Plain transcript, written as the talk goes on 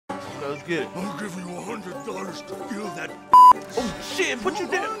Let's get it. I'll give you $100 to kill that. Oh shit, put you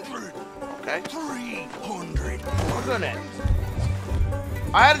down. Okay. 300. I'm doing that.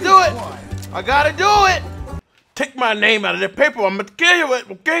 I had to do it. I gotta do it. Take my name out of that paper. I'm gonna kill you with,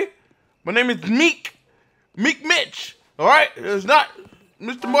 okay? My name is Meek Mitch. All right, it's not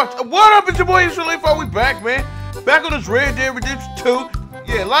Mr. March. What up, it's your boy Israel Leaf. We back, man. Back on this Red Dead Redemption 2.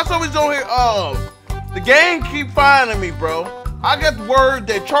 Yeah, last time we was on here, the gang keep finding me, bro. I got the word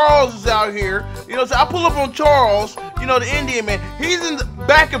that Charles is out here. You know, so I pull up on Charles, you know, the Indian man. He's in the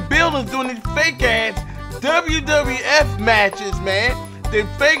back of buildings doing these fake ass WWF matches, man. They're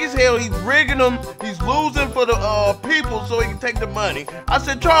fake as hell. He's rigging them. He's losing for the people so he can take the money. I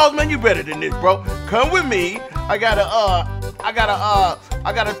said, Charles, man, you better than this, bro. Come with me. I got a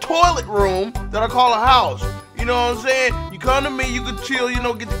toilet room that I call a house. You know what I'm saying? You come to me, you can chill, you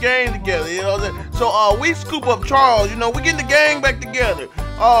know, get the gang together, you know what I'm saying? So we scoop up Charles, you know, we get the gang back together.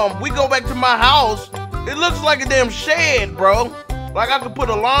 We go back to my house. It looks like a damn shed, bro. Like I could put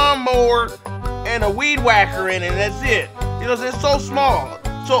a lawnmower and a weed whacker in it, and that's it. You know what I'm saying? It's so small.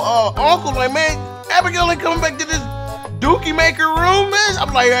 So Uncle like, man, Abigail ain't coming back to this dookie maker room, man.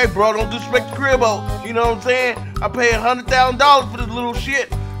 I'm like, hey, bro, don't disrespect the cribbo. You know what I'm saying? I paid $100,000 for this little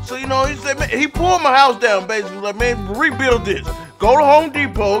shit. So, you know, he said, man, he pulled my house down, basically. Like, man, rebuild this. Go to Home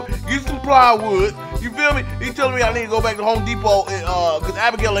Depot, get some plywood. You feel me? He telling me I need to go back to Home Depot because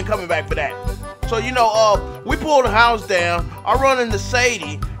Abigail ain't coming back for that. So, you know, we pulled the house down. I run into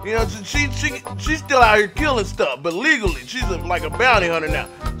Sadie. You know, she's still out here killing stuff, but legally, she's like a bounty hunter now.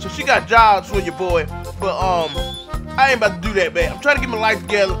 So she got jobs for your boy. But I ain't about to do that, man. I'm trying to get my life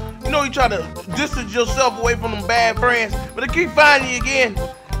together. You know, you try to distance yourself away from them bad friends, but they keep finding you again.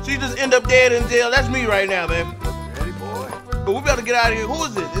 So you just end up dead in jail. That's me right now, man. Ready, boy? But we better get out of here. Who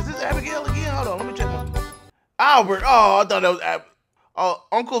is this? Is this Abigail again? Hold on, let me check my... Albert. Oh, I thought that was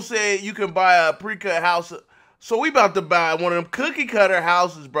Uncle said you can buy a pre-cut house. So we about to buy one of them cookie cutter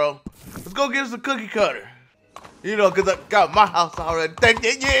houses, bro. Let's go get us a cookie cutter. You know, because I got my house already. Thank you.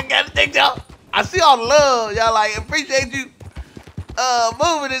 You ain't got to think, y'all. I see all the love. Y'all like, appreciate you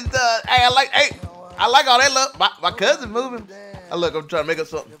moving and stuff. Hey, I like all that love. My cousin moving. Look, I'm trying to make up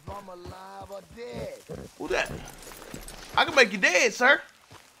something. Who's that? I can make you dead, sir.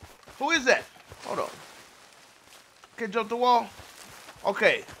 Who is that? Hold on. Can't jump the wall?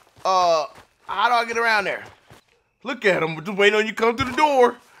 Okay. How do I get around there? Look at him. We're just waiting on you to come through the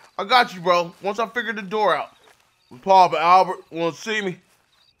door. I got you, bro. Once I figure the door out. Paul and Albert want to see me.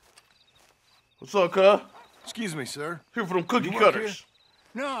 What's up, cuz? Excuse me, sir. Here for them cookie cutters.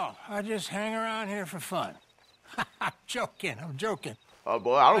 No, I just hang around here for fun. I'm joking. Oh,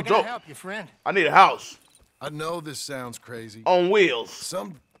 boy, I don't How can I joke. help you, friend? I need a house. I know this sounds crazy. On wheels.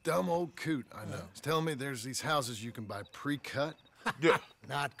 Some dumb old coot I know is telling me there's these houses you can buy pre-cut. Yeah.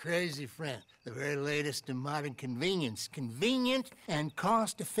 Not crazy, friend. The very latest in modern convenience. Convenient and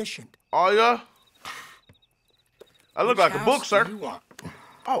cost-efficient. Oh, yeah? I look like a book, House sir. do you want?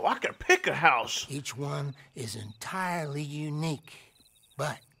 Oh, I can pick a house. Each one is entirely unique,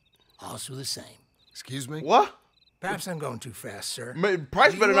 but also the same. Excuse me? What? Perhaps I'm going too fast, sir.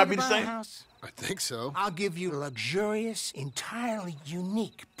 Price Do better you not want be to the buy a same. house? I think so. I'll give you a luxurious, entirely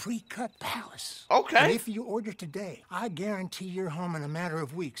unique pre-cut palace. Okay. And if you order today, I guarantee you're home in a matter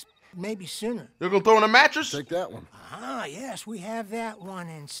of weeks, maybe sooner. You're gonna throw in a mattress? Take that one. Ah, yes, we have that one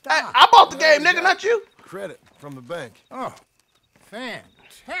in Hey, stock. I bought the game, nigga, not you. Credit from the bank. Oh,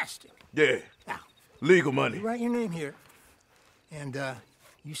 fantastic. Yeah. Now, Legal you money. write your name here, and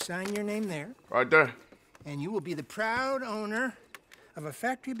you sign your name there, Right there. and you will be the proud owner of a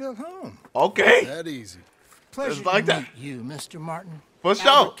factory-built home. Okay. That easy. Pleasure like to that. meet you, Mr. Martin. For sure.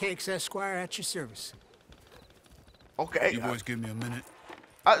 Albert Cakes Esquire at your service. Okay. You boys give me a minute.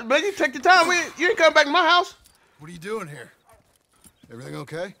 Man, you take your time. You ain't coming back to my house. What are you doing here? Everything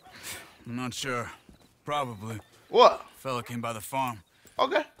okay? I'm not sure. Probably. What? Fella came by the farm.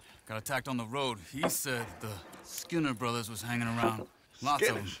 Okay. Got attacked on the road. He said the Skinner brothers was hanging around. Lots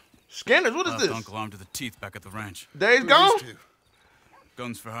of them. Scanners, what is Left this? Uncle armed to the teeth back at the ranch. Days Who are gone? these two?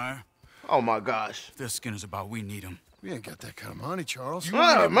 Guns for hire. Oh my gosh. If there's Skinner's about, we need them. We ain't got that kind of money, Charles. You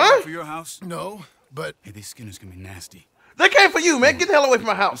want me to man. buy for your house? No, but Hey, these Skinners can be nasty. They came for you, man. Get the hell away from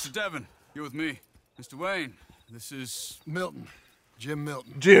my house. Mr. Devon, you're with me. Mr. Wayne, this is... Milton. Jim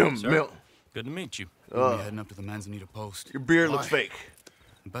Milton. Jim, Milton. Good to meet you. We'll be heading up to the Manzanita Post. Your beard looks Why? fake.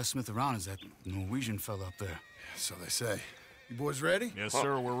 The best smith around is that Norwegian fella up there. So they say. You boys ready? Yes,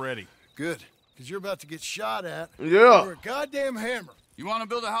 sir, we're ready. Good. Because you're about to get shot at. Yeah. You're a goddamn hammer. You want to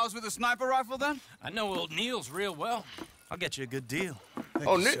build a house with a sniper rifle, then? I know old Neil's real well. I'll get you a good deal. Thank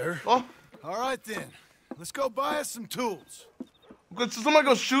Oh, you, Nick. sir. Oh, All right, then. Let's go buy us some tools. Because somebody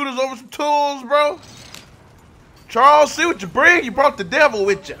gonna shoot us over some tools, bro. Charles, see what you bring? You brought the devil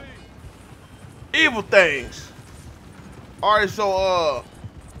with you. Evil things. Alright, so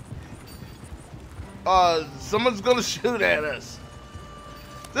someone's gonna shoot at us.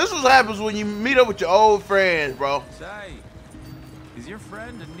 This is what happens when you meet up with your old friends, bro. Say, is your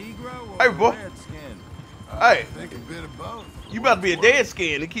friend a Negro or Hey, a boy. redskin? Hey, I think a bit of both. you about to be a dead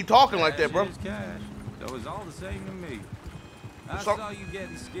skin and keep talking like that, bro. Cash is cash. So it's all the same to me. I So- saw you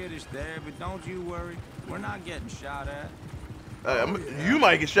getting skittish there, but don't you worry. We're not getting shot at. You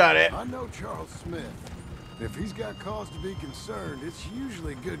might get shot at. I know Charles Smith. If he's got cause to be concerned, it's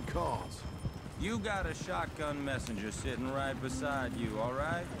usually good cause. You got a shotgun messenger sitting right beside you, all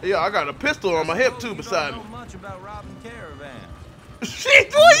right? Yeah, I got a pistol on my hip too You beside don't me. know much about robbing caravans.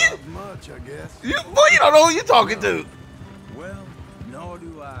 Shit, boy, Not much, I guess. you don't know who you talking to. Well, nor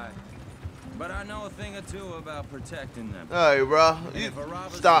do I. But I know a thing or two about protecting them. Hey, bro, And you if a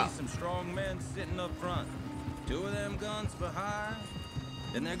robber stop. sees some strong men sitting up front, 2 of them guns for hire,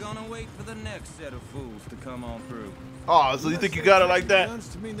 then they're gonna wait for the next set of fools to come on through. Oh, so you think you got it like that? Guns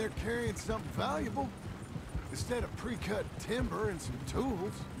to mean they're carrying something valuable instead of pre-cut timber and some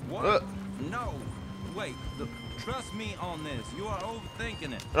tools. What? No. Wait. Look, trust me on this. You are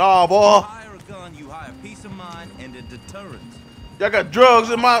overthinking it. Oh, You boy, hire a gun, you hire peace of mind and a deterrence. y'all got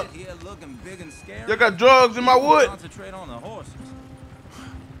drugs in my. Sit here looking big and scary. Y'all got drugs in my wood. Concentrate on the horses.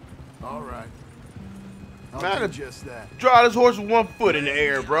 All right. I'll Man, do just that. Drive this horse with 1 foot in the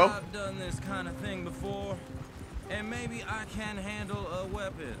air, bro. I've done this kind of thing before, and maybe I can handle a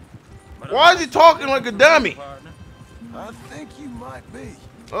weapon. But Why is he talking like a dummy? Partner. I think you might be.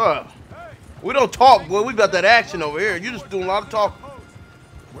 We don't talk, boy. We got that action over here. You just doing a lot of talking.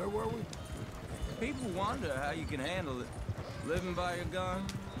 Where were we? People wonder how you can handle it, living by your gun.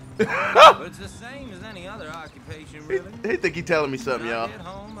 But it's the same as any other occupation, really. He think he telling me something, When I y'all. get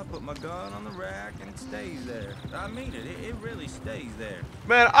home, I put my gun on the rack and it stays there. I mean it. It really stays there.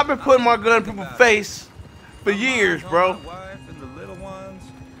 Man, I've been putting my gun in people's face for years, I'm bro. my wife and the little ones.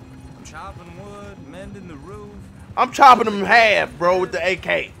 I'm chopping wood, mending the roof. I'm chopping them in half, bro, with the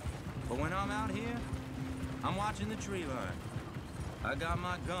AK. But when I'm out here, I'm watching the tree line. I got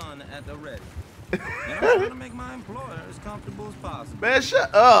my gun at the ready. And I'm trying to make my employer as comfortable as possible. Man,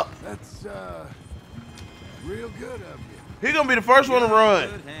 shut up. That's, real good of you. He gonna be the first one to run.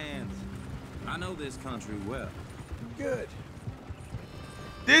 Good hands. I know this country well. Good.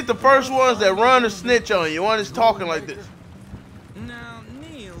 These the first ones that run and snitch on you. One is talking like this. Now,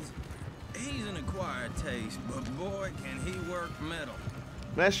 Niels, he's an acquired taste, but boy, can he work metal.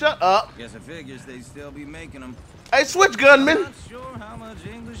 Man, shut up. Guess I figures they'd still be making them. Hey, switch I'm gunman. not sure how much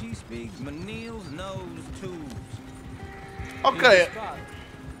English he speaks, but Niels knows tools. Okay.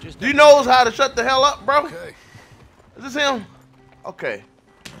 Do you know how to shut the hell up, bro? Okay. Is this him? Okay.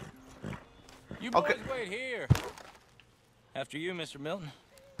 You boys Okay. wait here. After you, Mr. Milton.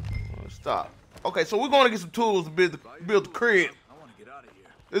 Stop. Okay, so we're going to get some tools to build the crib. I want to get out of here.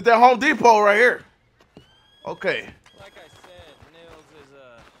 It's that Home Depot right here. Okay. Like I said, Niels is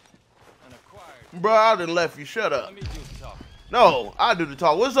an acquired. Bro, I done left you. Shut up. Let me do the talking. No, I do the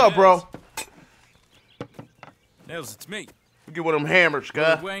talk. What's up, bro? Nils, it's me. Get one of them hammers,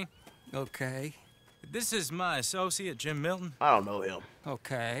 guy. Wayne. Okay. This is my associate, Jim Milton. I don't know him.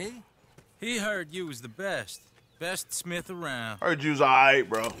 Okay. He heard you was the best. Best smith around. Heard you was alright,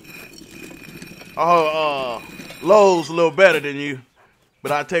 bro. Lowe's a little better than you,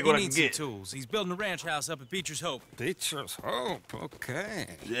 but I take He what I can needs some get. tools. He's building a ranch house up at Beecher's Hope. Beecher's Hope, okay.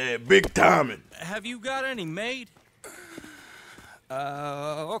 Yeah, big timing. Have you got any made?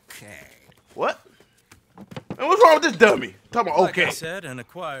 Okay. What? And what's wrong with this dummy? Talking about Like I okay. said, an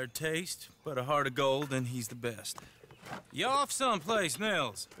acquired taste, but a heart of gold, and he's the best. You off someplace,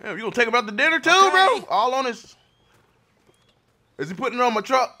 Nils? Damn, you gonna take him out to dinner too, Okay. bro? All on his. Is he putting it on my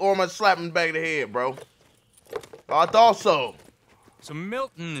truck or am I slapping the back of the head, bro? I thought so. So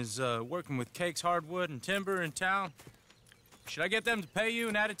Milton is working with Cakes Hardwood and Timber in town. Should I get them to pay you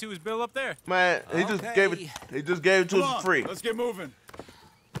and add it to his bill up there? Man, he just Okay. gave it. He just gave it to us for free. Let's get moving.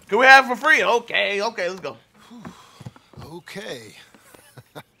 Can we have it for free? Okay, let's go. Okay.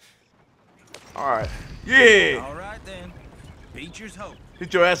 All right. Yeah. All right then. Beecher's Hope.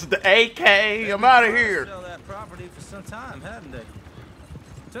 Hit your ass with the AK. I'm out of here. Sell that property for some time, hadn't they?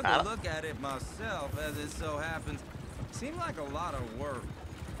 Took I a don't- look at it myself, as it so happens. Seemed like a lot of work.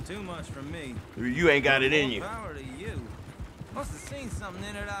 Too much for me. You ain't got it in More you. power to you. Must have seen something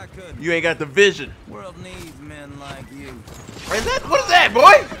in it I couldn't. You ain't got the vision. World needs men like you. Is that what is that,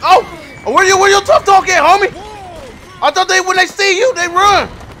 boy? Oh, where your tough talk at, homie? I thought when they see you, they run.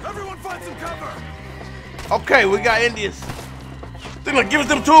 Everyone find some cover! Okay, we got Indians. They're gonna give us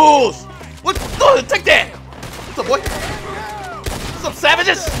them tools. What? Go ahead, take that. What's up, boy? What's up,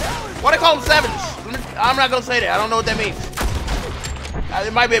 savages? Why they call them savages? I'm not gonna say that. I don't know what that means.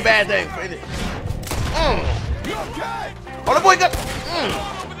 It might be a bad thing. Oh, the boy got.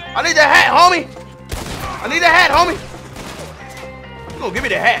 I need that hat, homie. I need that hat, homie. You gonna give me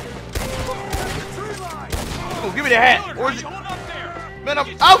the hat? You gonna give me the hat? Where's it? Man, I'm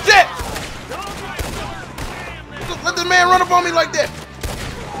out shit. Let this man run up on me like that.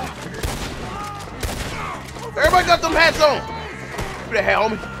 Everybody got them hats on. Give me that hat,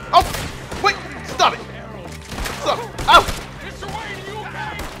 homie. Oh, wait, stop it. Stop it. Oh.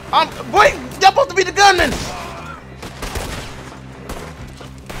 Wait, y'all supposed to be the gunmen.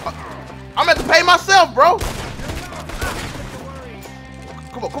 I'm gonna have to pay myself, bro.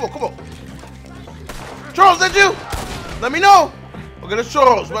 Come on, come on, come on. Charles, that you? Let me know. Okay, that's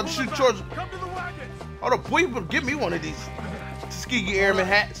Charles. About to shoot Charles. Hold up, boy, you better give me one of these Tuskegee Airman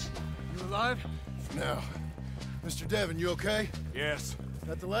hats. You alive? No. Mr. Devin, you okay? Yes.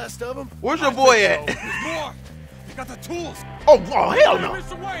 Got the last of them? Where's your boy at? There's more. You got the tools. Oh, hell no.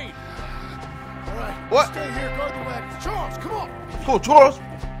 Mr. Wayne. All right. What? Stay here, guard the wagons. Charles, come on. Cool, Charles.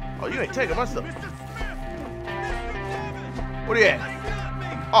 Oh, you ain't taking my stuff. What are you at?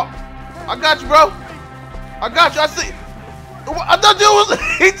 Oh, I got you, bro. I got you. I see. I thought you was.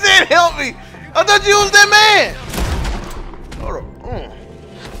 He said, "Help me." I thought you was that man. Hold on.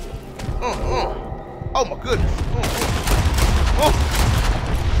 Oh my goodness.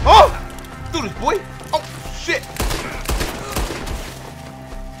 Do this, boy. Oh shit.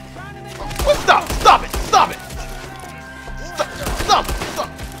 Oh, stop! Stop it! Stop it! Stop! Stop! Stop!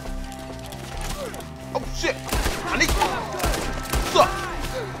 Oh shit! I need. What's up?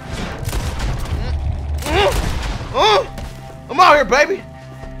 I'm out here, baby.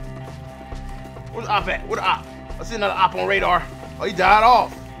 Where's the op at? Where's the op? I see another op on radar. Oh, he died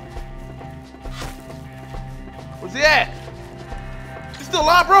off. Where's he at? He still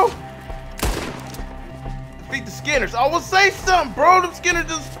alive, bro? Defeat the Skinners. I will say something, bro. Them Skinners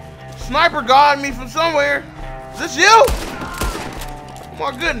just sniper god me from somewhere. Is this you? Oh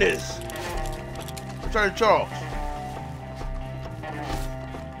my goodness. Return to Charles.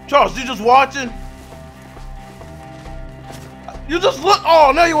 Charles, you just watching? You just look.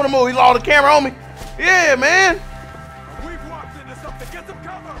 Oh, now you want to move. He lost the camera on me. Yeah, man. We've walked into something. Get some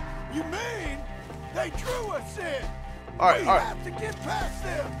cover. You mean they drew us in? All right, We all right. have to get past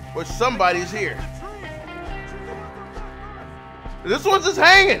them. But somebody's here. This one's just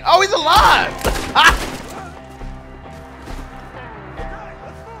hanging. Oh, he's alive.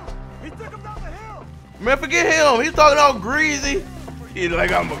 He took him down the hill. Man, forget him. He's talking all greasy. He's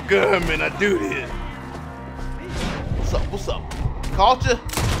like, I'm a gunman. I do this. What's up? What's up? Caught you?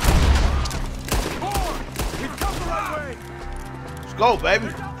 He's come the right way. Let's go, baby.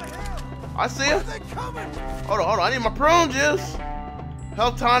 Down the hill. I see him. They're coming. Hold on. I need my prune juice.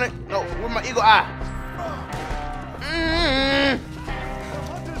 Health tonic. No, where's my eagle eye? The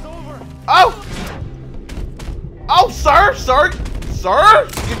hunt is over. Oh! Oh, sir! You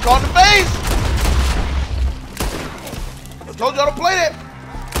get caught in the face! I told y'all to play that!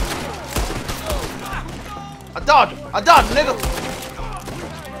 I dodged him, nigga!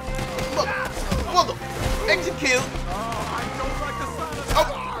 Mother! Execute! Oh!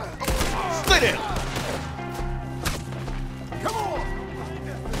 Stay there! Come on.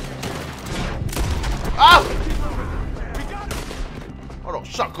 Ah! Hold on,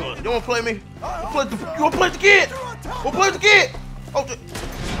 shotgun. You wanna play me? You wanna play the kid? Wanna play the kid?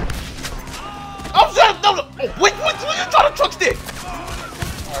 Oh, shit! No! Wait, what you trying to truck stick?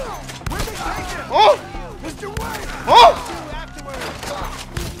 Huh? Mr. Wayne. Huh?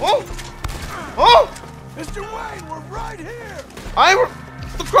 Huh? Mr. Wayne, we're right here. I ain't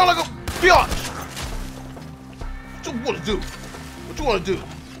the crowd like a biatch. What you wanna do? What you wanna do?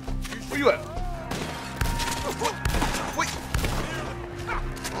 Where you at? Wait.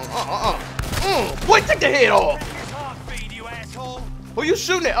 Wait, take the head off. Who you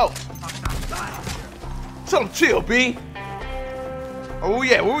shooting at? Oh. Tell him chill, B. Oh, where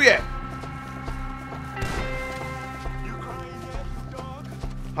we at? Where we at?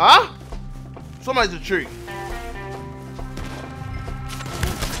 Huh? Somebody's a tree.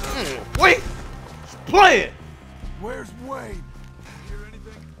 Wait! It's playing! Where's Wayne? Hear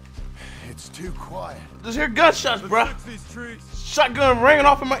anything? It's too quiet. Just hear gunshots, bruh. These trees. Shotgun ringing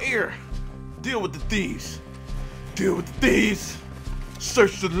off in my ear. Deal with the thieves. Deal with the thieves.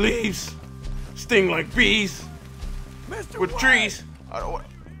 Search the leaves. Sting like bees. Mr. With Wayne. trees. I don't want.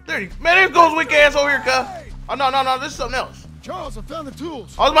 There goes weak ass over here, cuz. Oh, no, this is something else. Charles, I found the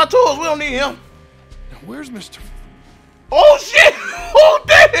tools. All my tools, we don't need him. Now, where's Mr. Oh shit! Oh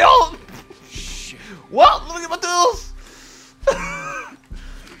damn! Shit. What? Look at my tools.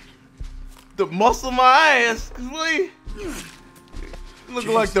 The muscle my ass. We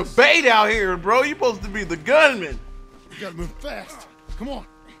looking like the bait out here, bro. You supposed to be the gunman. You gotta move fast. Come on.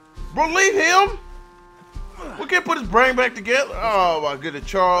 Bro, leave him. We can't put his brain back together. Oh my goodness,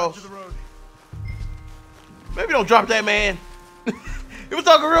 Charles. Maybe don't drop that man. He was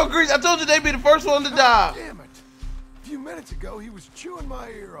talking real greasy. I told you they'd be the first one to die. Damn it. A few minutes ago, he was chewing my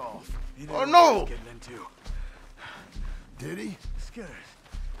ear off. Oh no. Did he? Skinners.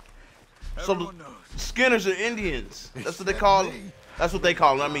 So the Skinners are Indians. That's what they call them. That's what they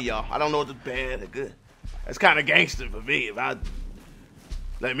call them, not me, y'all. I don't know if it's bad or good. That's kind of gangster for me. If I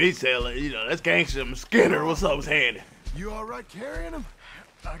let me tell it, you know, that's gangster. I'm a Skinner. What's up, Handy? You all right carrying him?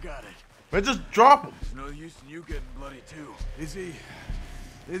 I got it. Man, just drop him. There's no use in you getting bloody too. Is he?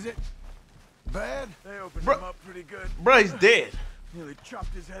 Is it bad? They opened Bro- him up pretty good. Bro, he's dead. Nearly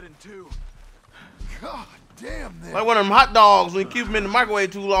chopped his head in two. God damn that. Like one of them hot dogs when you keep them in the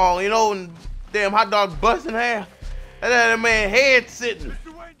microwave too long, you know, and damn hot dog bust in half. And then that man head sitting.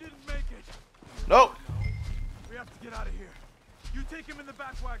 Mr. Wayne didn't make it. Nope. We have to get out of here. You take him in the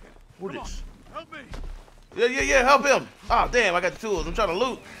back wagon. What Come is? on, help me. Yeah, help him. Oh, damn, I got the tools. I'm trying to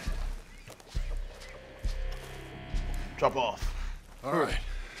loot. Drop off. All right.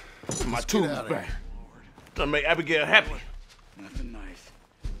 My Let's tools get out of back. here. Trying to make Abigail happy. Nothing nice.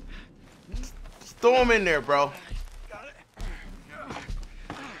 Just throw him in there, bro.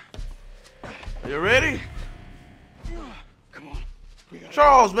 You ready? Come on.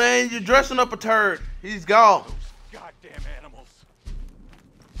 Charles, man, you're dressing up a turd. He's gone. Goddamn animals.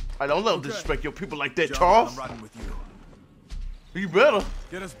 I don't let him disrespect your people like that, John, Charles. I'm riding with you. You better.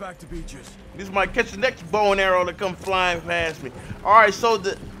 Get us back to Beaches. This might catch the next bow and arrow that come flying past me. All right, so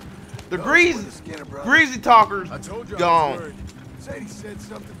the greasy talker's I told you I was gone. worried. Sadie said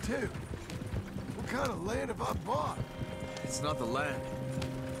something too. What kind of land have I bought? It's not the land.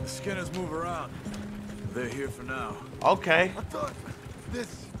 The Skinners move around. They're here for now. Okay, I thought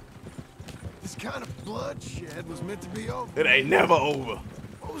this kind of bloodshed was meant to be over. it ain't never over.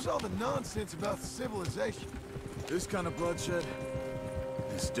 What was all the nonsense about civilization? This kind of bloodshed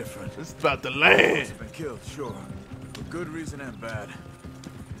is different. It's about the land. It's been killed, sure. For good reason and bad.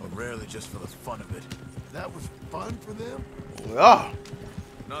 But rarely just for the fun of it. That was fun for them? Oh,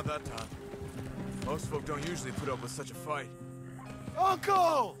 Not that time. Most folk don't usually put up with such a fight.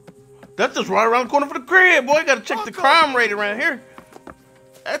 Uncle! that's just right around the corner for the crib, boy. Gotta check the crime rate around here.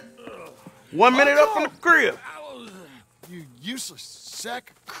 That, 1 minute up from the crib. You useless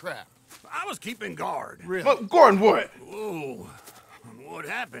sack of crap. I was keeping guard. Really? Look, Gordon, what? Whoa. What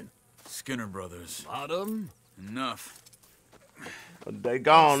happened? Skinner brothers. A lot of them? Enough. They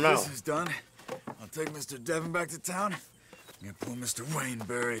gone now. This is done. I'll take Mr. Devon back to town. And poor Mr. Wayne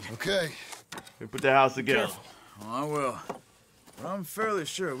buried. Okay. We put the house together. Oh, I will. But I'm fairly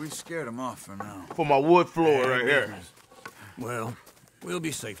sure we scared him off for now. For my wood floor right here. Well, we'll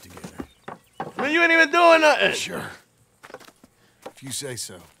be safe together. Man, you ain't even doing nothing. Sure. If you say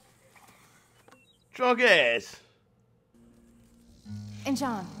so. Drunk ass. And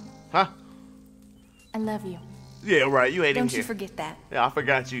John, Huh? I love you. Yeah, right. You ain't even Don't you here. forget that. Yeah, I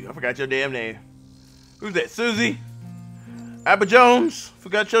forgot you. I forgot your damn name. Who's that? Susie? Abba Jones?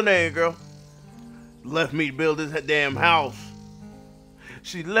 Forgot your name, girl. Left me to build this damn house.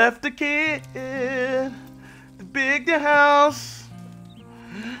 She left the kid to big the house.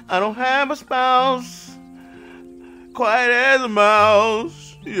 I don't have a spouse, quiet as a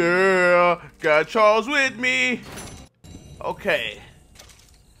mouse. Yeah, got Charles with me. Okay,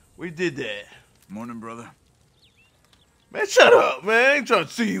 we did that. Morning, brother. Man, shut up, man. I ain't trying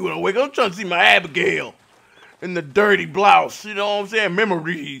to see you when I wake up. I'm trying to see my Abigail in the dirty blouse. You know what I'm saying?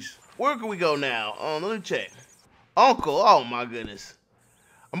 Memories. Where can we go now? Let me check. Uncle. Oh, my goodness.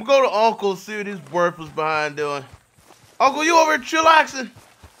 I'm going to go to Uncle, see what his worthless behind doing. Uncle, you over here chillaxing?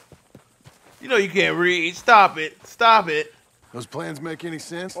 You know you can't read. Stop it. Stop it. Those plans make any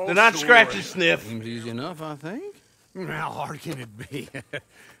sense? They're not scratchy sniff. Seems easy enough, I think. How hard can it be?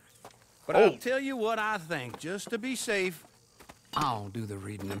 But Oh. I'll tell you what I think, just to be safe. I'll do the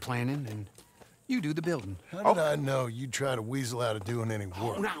reading and planning, and you do the building. How did I know you'd try to weasel out of doing any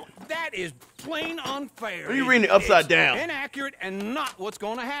work? Now, that is plain unfair. Are you reading it upside It's down? Inaccurate and not what's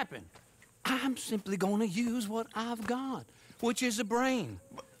going to happen. I'm simply going to use what I've got, which is a brain.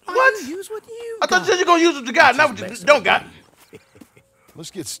 What? I'll use what you I thought you said you're going to use what you got, not what you don't got.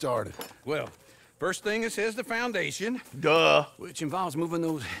 Let's get started. Well, First thing it says the foundation. Duh. Which involves moving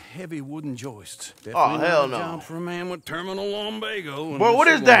those heavy wooden joists. Oh, hell no. Job for a man with terminal lumbago. Boy, what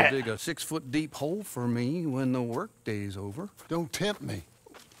is that? Dig a 6-foot deep hole for me when the workday's over. Don't tempt me.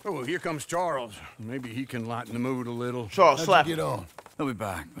 Oh, here comes Charles. Maybe he can lighten the mood a little. Charles, slap How'd you get on? He'll be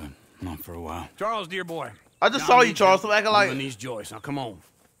back, but not for a while. Charles, dear boy. I just saw you, Charles. Stop acting like moving these joists. Now, come on.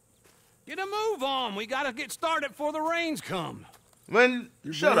 Get a move on. We gotta get started before the rains come. Man,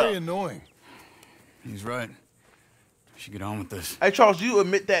 You're shut very up. annoying. He's right. We should get on with this. Hey, Charles, you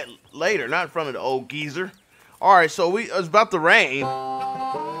admit that later, not in front of the old geezer. All right, so it's about to rain.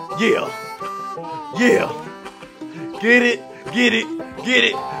 Yeah. Yeah. Get it, get it, get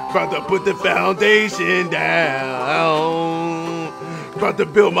it. About to put the foundation down. About to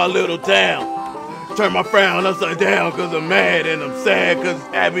build my little town. Turn my frown upside down cause I'm mad and I'm sad cause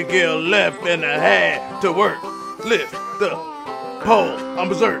Abigail left and I had to work. Lift the pole. I'm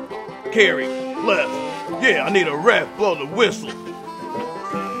berserk. Carry left. Yeah, I need a ref, blow the whistle.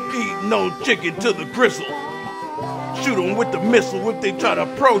 Eat no chicken to the gristle. Shoot them with the missile if they try to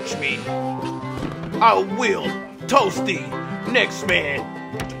approach me. I will. Toasty. Next man.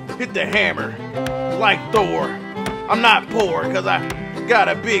 Hit the hammer. Like Thor. I'm not poor cause I got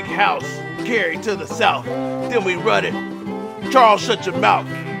a big house. Carry to the south. Then we run it. Charles, shut your mouth.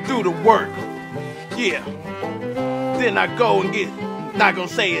 Do the work. Yeah. Then I go and get, not gonna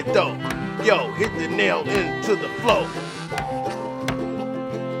say it though. Yo, hit the nail into the flow.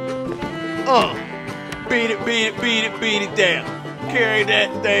 Beat it, beat it, beat it, beat it down. Carry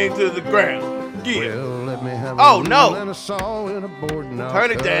that thing to the ground. Yeah. Well, let me have Oh no. and a saw and a board and I'll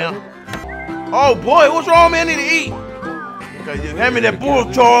Turn it cut down. Oh boy, what's wrong, man? I need to eat. Okay, you hand me that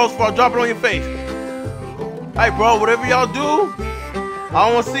bull, Charles, before I drop it on your face. Hey, bro, whatever y'all do, I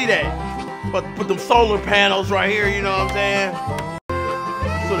don't want to see that. But put them solar panels right here, you know what I'm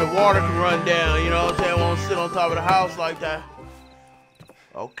saying? So the water can run down, you know what I'm saying? I won't sit on top of the house like that.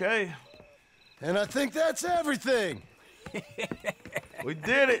 Okay. And I think that's everything. We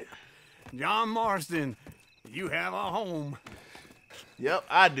did it. John Marston, you have a home. Yep,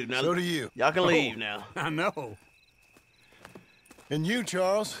 I do. Now, So do you. Y'all can leave now. I know. And you,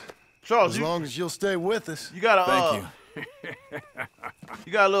 Charles. Charles, As long as you'll stay with us. you got a, Thank you.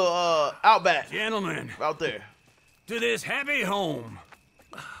 you got a little, Outback Gentlemen, out there. to this happy home.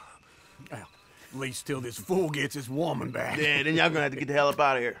 Well, at least till this fool gets his woman back. Yeah, then y'all gonna have to get the hell up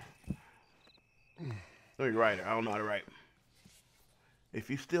out of here. Let me write her. I don't know how to write. If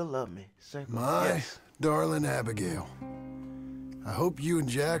you still love me, say My yes. darling Abigail. I hope you and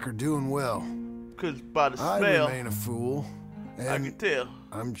Jack are doing well. Cause by the I smell, remain a fool. I And can tell.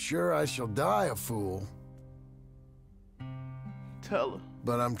 I'm sure I shall die a fool. Tell her.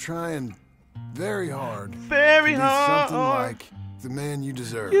 But I'm trying very hard Very to be hard. something like the man you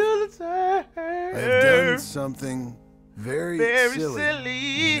deserve. You deserve. I have done something very, Very silly in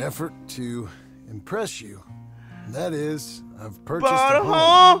silly. an effort to impress you. And that is, I've purchased Bought a a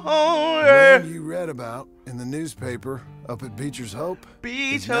home. home. The land you read about in the newspaper up at Beecher's Hope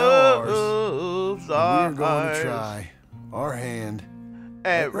Beach is now ours. hopes And are we're going to ours try our hand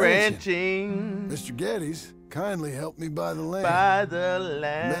at ranching. ranching Mr. Geddes kindly helped me buy the land. by the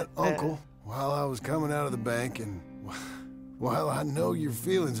land. Met Uncle while I was coming out of the bank, and while I know your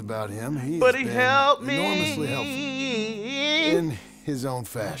feelings about him, he But has he been helped enormously helpful me. in his own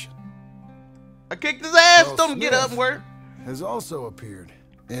fashion. I kicked his ass. Well, Don't get Smith up and work. Has also appeared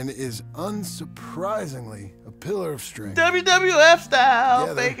and is unsurprisingly a pillar of strength. WWF style,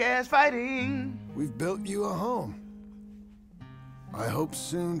 Together. fake ass fighting. We've built you a home. I hope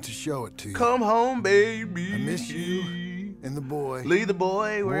soon to show it to you. Come home, baby. I miss you and the boy Leave the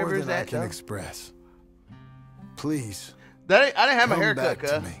boy wherever more it's than I at. can though. express. Please, I didn't have my come haircut, back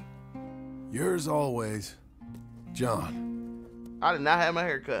to cuz. me. Yours always, John. I did not have my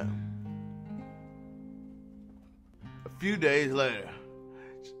haircut. A few days later,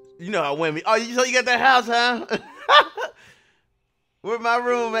 you know how women. Oh, so you got that house, huh? Where's my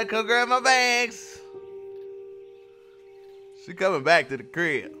room at? Come grab my bags. She coming back to the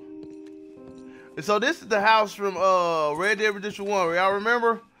crib. And so this is the house from Red Dead Redemption 1. Y'all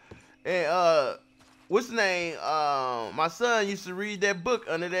remember? And what's the name? My son used to read that book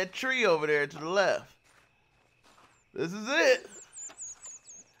under that tree over there to the left. This is it.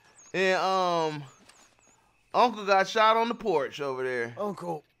 And Uncle got shot on the porch over there.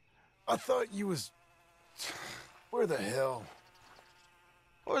 Uncle, I thought you was... Where the hell?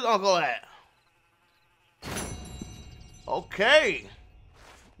 Where's Uncle at? Okay.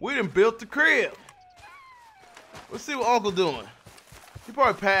 We done built the crib. Let's see what Uncle doing. He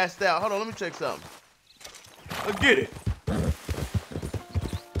probably passed out. Hold on, let me check something. Let's get it.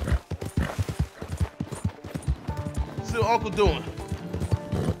 What's your uncle doing?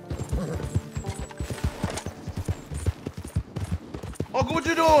 Uncle, what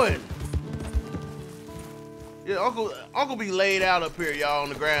you doing? Yeah, Uncle be laid out up here, y'all, on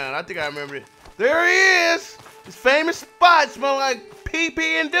the ground. I think I remember it. There he is. His famous spot smelling like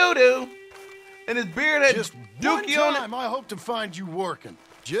pee-pee and doo-doo. And his beard had Just dookie one on time, I hope to find you working.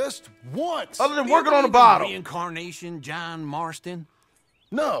 Just once. it. Other than working on the bottle. Reincarnation, John Marston?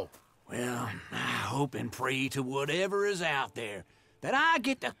 No. Well, I hope and pray to whatever is out there that I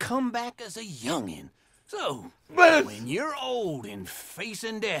get to come back as a youngin'. So, But when you're old and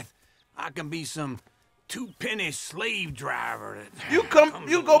facing death, I can be some two-penny slave driver that you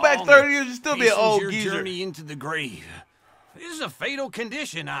go back 30 years, you still be an old your geezer. journey into the grave. This is a fatal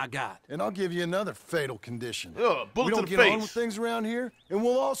condition I got. And I'll give you another fatal condition. Yeah, bullet we to don't the get on face. with things around here, and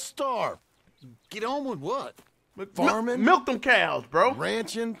we'll all starve. Get on with what? Farming, Milk them cows, bro.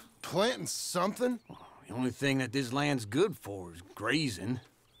 ranching, planting something. The only thing that this land's good for is grazing.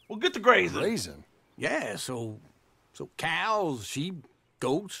 Well, get the grazing. Grazing. Yeah, so cows, sheep,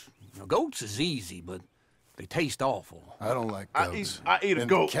 goats. Now, goats is easy, but they taste awful. I don't like I goats. eat a and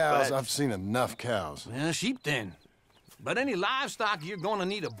goat, cows, but- I've seen enough cows. Well, sheep then. But any livestock, you're gonna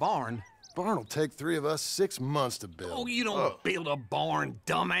need a barn. Barn will take 3 of us 6 months to build. Oh, you don't build a barn,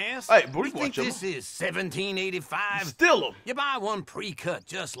 dumbass. Hey, but we you think watch 'em. this is 1785? Steal them. You buy one pre-cut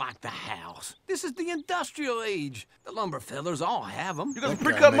just like the house. This is the industrial age. The lumber fellers all have them. You got some That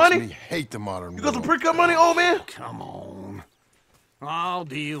guy pre-cut makes money? me hate the modern You got some world. pre-cut money, old man? Come on. I'll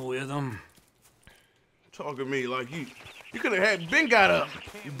deal with them. Talking to me like you could have had Ben got up.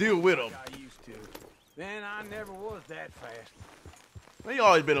 You deal with him. Then I never was that fast. Man, you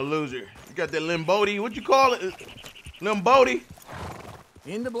always been a loser. You got that Limbody. What you call it? Limbody?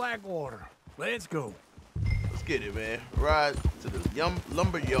 In the Blackwater. Let's go. Let's get it, man. Ride to the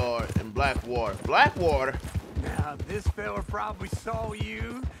lumber yard in Blackwater. Blackwater? Now, this fella probably saw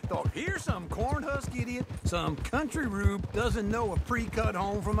you, thought, here's some cornhusk idiot, some country rube doesn't know a pre-cut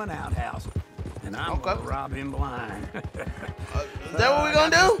home from an outhouse. And I'm gonna rob him blind. Is that what we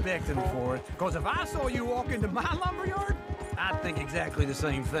gonna do? Respect him for it. Because if I saw you walk into my lumberyard, I'd think exactly the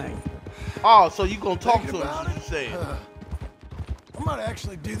same thing. Oh, so you gonna talk to Thinking him, about what you saying? I might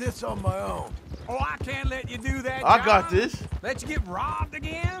actually do this on my own. Oh, I can't let you do that, I got John. this. Let you get robbed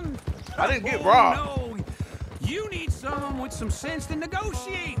again? I didn't get Oh, robbed. No. You need someone with some sense to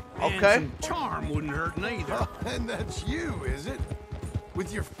negotiate. Okay. And some charm wouldn't hurt neither. And that's you, is it?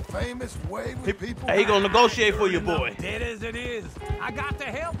 With your famous way with people? Hey, he gonna negotiate for you, boy. Dead as it is. I got to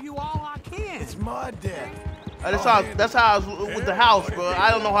help you all I can. It's my debt. That's how I was with the house, bro. I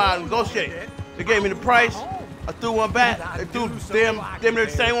don't know how to negotiate. They gave me the price. I threw one back. They threw them the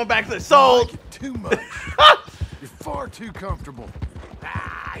same one back. They I sold. like it too much. You're far too comfortable.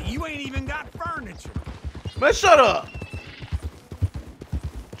 Ah, you ain't even got furniture. Man, shut up.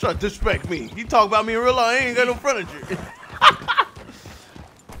 Try to disrespect me. You talk about me in real life, I ain't got no furniture.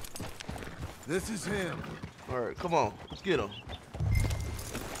 This is him. All right, come on. Let's get him.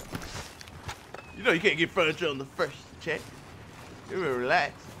 You know you can't get furniture on the first check. You better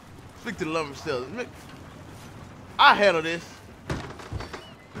relax. Speak to the lumber sellers. I handle this.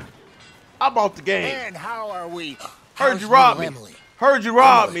 I bought the game. And how are we? Heard How's you robbed me. little Emily? Heard you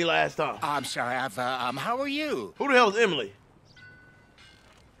robbed me last time. I'm sorry, how are you? Who the hell is Emily?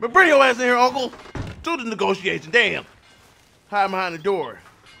 But bring your ass in here, Uncle. Do the negotiation. Damn. Hide behind the door.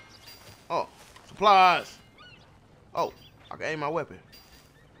 Oh, supplies. Oh, I can aim my weapon.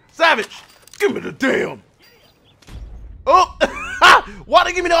 Savage, give me the damn. Oh, why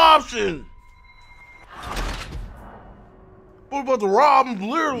they give me the option? We're about to rob him,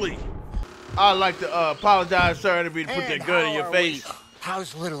 literally. I'd like to apologize, sir, to be to put that gun in your face.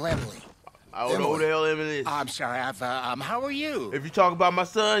 How's little Emily? I don't know who the hell Emily is. I'm sorry, how are you? If you talk about my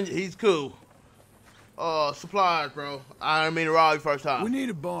son, he's cool. Supplies, bro. I didn't mean to rob you first time. We need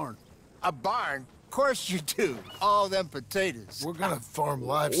a barn. A barn? Of course you do. All them potatoes. We're gonna farm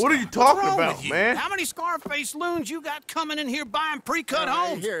livestock. What are you talking What's wrong about, with you? man? How many Scarface loons you got coming in here buying pre-cut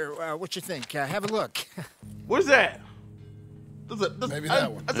homes? Here, what you think? Have a look. What is that? Maybe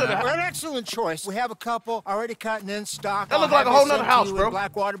that one. Well, an excellent choice. We have a couple already cut and in stock. That looks I'll like a have whole it nother sent to house, you in bro.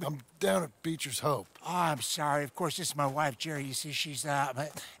 Blackwater. I'm down at Beecher's Hope. Oh, I'm sorry. Of course, this is my wife, Jerry. You see, she's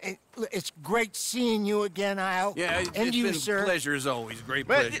it's great seeing you again, Al. Yeah, and it's you, been sir. a pleasure as always. Great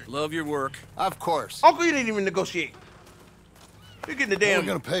Man, pleasure. Love your work. Of course. Uncle, you didn't even negotiate. You're getting the We're damn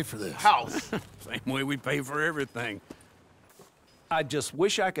gonna pay for this. house. Same way we pay for everything. I just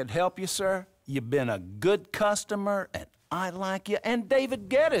wish I could help you, sir. You've been a good customer, and I like you, and David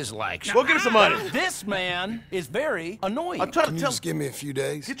Geddes likes you. Go get us some money. This man is very annoying. I'm trying Can to you tell just give me a few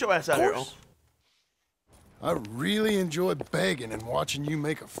days? Get your ass out of here, course. I really enjoy begging and watching you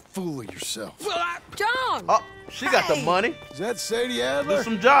make a fool of yourself. John! Oh, she got the money. Is that Sadie Adler? Do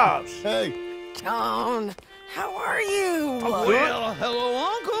some jobs. Hey. John, how are you? Well, hello,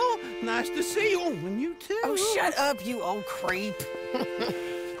 Uncle. Nice to see you. And you too. Oh, shut up, you old creep.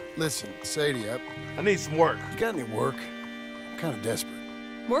 Listen, Sadie, I need some work. You got any work? I'm kind of desperate.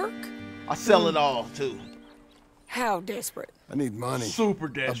 Work? I sell it all, too. How desperate? I need money. Super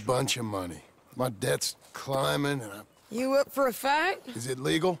desperate. A bunch of money. My debt's climbing, and You up for a fight? Is it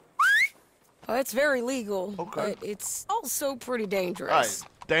legal? Oh, it's very legal. Okay. But it's also pretty dangerous.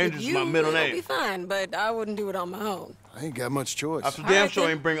 Right. Dangerous is my middle name. It'll be fine, but I wouldn't do it on my own. I ain't got much choice. I for damn sure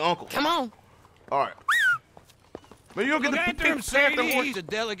ain't bring Uncle. Come on. All right. Man, you don't get Look the after him, pink panther Sadie. horse. He's a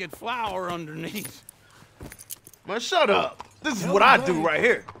delicate flower underneath. Man, shut up. This is Tell what I him, do hey, right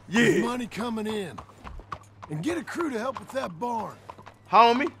here. there's Yeah. money coming in. And get a crew to help with that barn.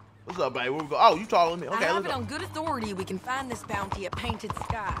 Homie? What's up, baby? Where we go? Oh, you taller than me. Okay, I have let's it go. on good authority we can find this bounty at Painted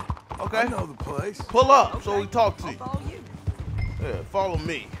Sky. Okay. I know the place. Pull up so we talk to you. Follow you. Yeah, follow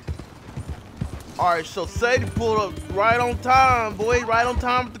me. All right, so Sadie pulled up right on time, boy. Right on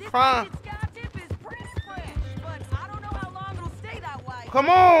time with the crime. Come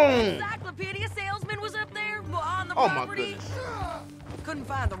on. Encyclopedia salesman was up there on the Oh, my property. goodness. Couldn't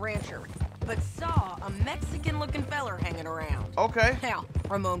find the rancher, but saw a Mexican-looking feller hanging around. Okay. Now,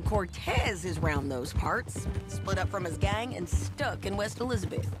 Ramon Cortez is round those parts, split up from his gang and stuck in West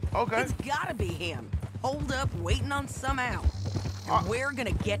Elizabeth. Okay. It's gotta be him. Hold up, waiting on somehow. And we're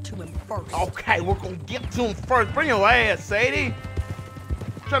gonna get to him first. Okay, we're gonna get to him first. Bring your ass, Sadie.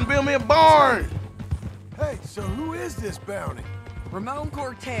 Trying to build me a barn. Hey, so who is this bounty? Ramon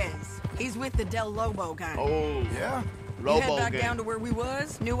Cortez. He's with the Del Lobo gang. Oh. Yeah? You head Lobo back gang. down to where we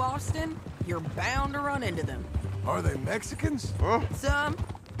was, New Austin, you're bound to run into them. Are they Mexicans? Huh? Some,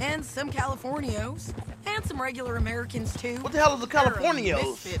 and some Californios, and some regular Americans too. What the hell is a They're a Californios?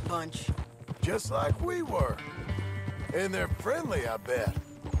 misfit bunch. Just like we were. And they're friendly, I bet.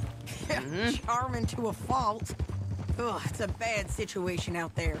 Charming to a fault. Ugh, it's a bad situation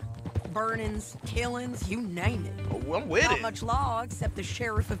out there. Burnings, killings, you name it. Oh, I'm with Not it. much law except the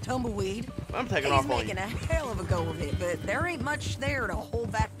sheriff of Tumbleweed. I'm taking He's off on making you. a hell of a go of it, but there ain't much there to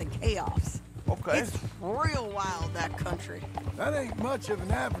hold back the chaos. Okay. It's real wild, that country. That ain't much of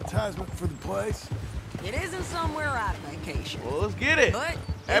an advertisement for the place. It isn't somewhere I'd vacation. Well, let's get it. But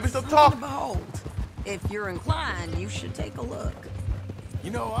Abby, it's stop something talking. to behold. If you're inclined, you should take a look.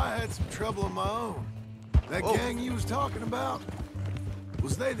 You know, I had some trouble of my own. That Oh. gang you was talking about,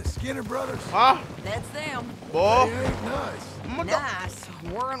 was they the Skinner brothers? Huh? That's them. Boy. They ain't nice. Oh my God. Nice.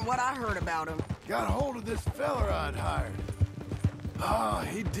 Weren't what I heard about them. Got hold of this feller I'd hired. Ah,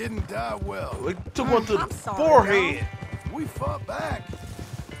 he didn't die well. We took one to I'm the sorry, forehead. We fought back.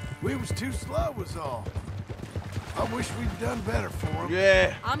 We was too slow was all. I wish we'd done better for him.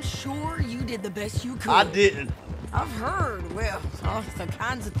 Yeah, I'm sure you did the best you could. I didn't. I've heard, well, the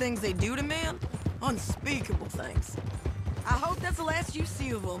kinds of things they do to men. Unspeakable things. I hope that's the last you see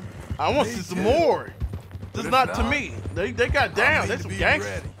of them. I want to Me see some too. more. But Just if not to not, me. They got I down. need They to some be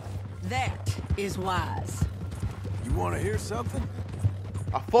gangsters. ready. That is wise. You want to hear something?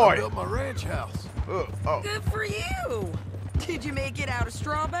 I I fought it. built my ranch house. Oh. Good for you. Did you make it out of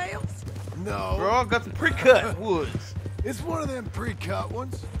straw bales? No. Bro, I got some pre-cut woods. It's one of them pre-cut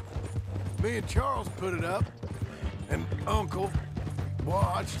ones. Me and Charles put it up, and Uncle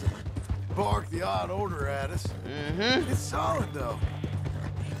watched and barked the odd order at us. Mm-hmm. It's solid, though.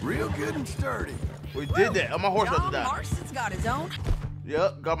 Real good and sturdy. We did that. Oh, my horse John had to die. Marston's got his own.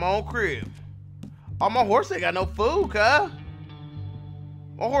 Yep, got my own crib. Oh, my horse ain't got no food, cuz.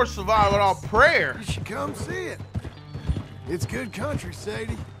 My horse survived with all prayer. You should come see it. It's good country,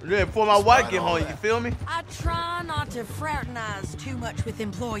 Sadie. Yeah, before my wife Despite get all home, you that. feel me? I try not to fraternize too much with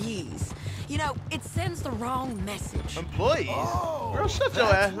employees. You know, it sends the wrong message. Employees? Oh, Girl, shut your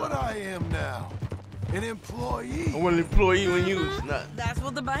that's ass what up. I am now. An employee. I want an employee when you was nothing. That's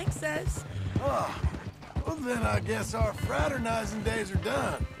what the bank says. Ah, well then I guess our fraternizing days are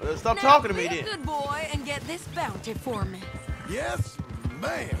done. Stop Now, talking to me be then. a good boy and get this bounty for me. Yes,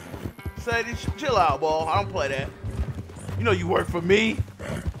 ma'am. Sadie, chill out, boy. I don't play that. You know you work for me.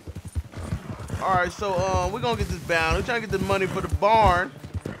 All right, so we're gonna get this bound. We're trying to get the money for the barn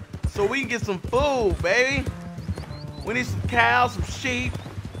so we can get some food, baby. We need some cows, some sheep,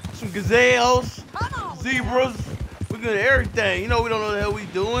 some gazelles, zebras. We get everything. You know we don't know what the hell we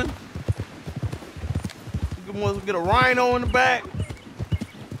doing. We get a rhino in the back.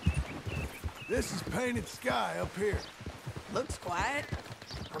 This is Painted Sky up here. Looks quiet.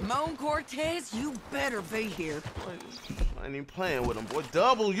 Ramon Cortez, you better be here. I ain't even playing with him, boy.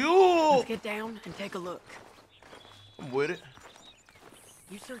 W. Let's get down and take a look. I'm with it.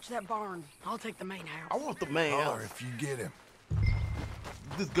 You search that barn. I'll take the main house. I want the main Holler house. if you get him.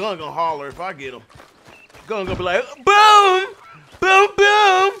 This gun gonna holler if I get him. Gun gonna be like, boom, boom,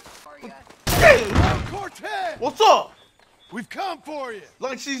 boom. Hey, Cortez! what's up? We've come for you.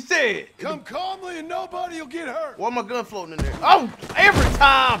 Like she said. Come calmly and nobody will get hurt. Why my gun floating in there? Oh, every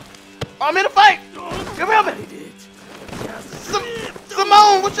time. I'm in a fight. Come help me.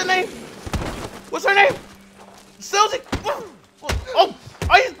 Simone, what's your name? What's her name? Susie.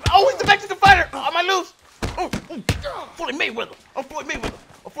 Oh, he's the Mexican fighter. I might lose. Floyd Mayweather. I'm Floyd Mayweather.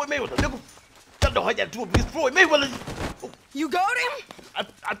 I'm Floyd Mayweather. Nigga. Y'all know how you do it. He's Floyd Mayweather. You got him?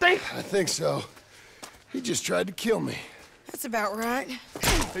 I think. I think so. He just tried to kill me. That's about right.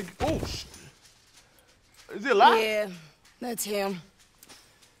 Oh, is he alive? Yeah, that's him.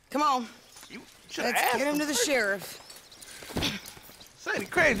 Come on. Let's get him to the sheriff. Sandy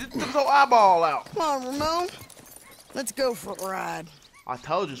crazy. Took his whole eyeball out. Come on, Ramon. Let's go for a ride. I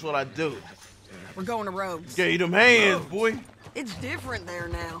told you it's what I do. We're going to Rhodes. Get them hands, boy. It's different there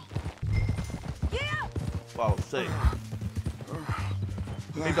now. Yeah. Follow safe.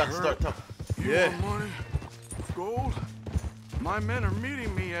 We got to start talking. You Yeah. want money? Gold? My men are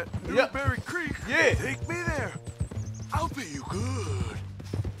meeting me at Yep. Newberry Creek. Yeah. Take me there. I'll pay you good.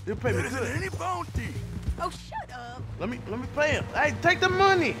 He'll pay me Better than good. any bounty. Oh, shut up. Let me pay him. Hey, take the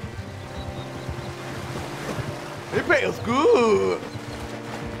money. They pay us good.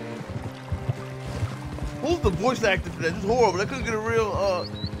 Who's the voice actor for that? It's horrible. They couldn't get a real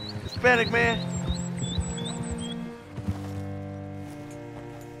Hispanic man.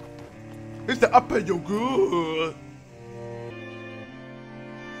 It's the I pay you good.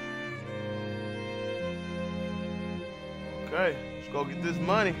 Okay, let's go get this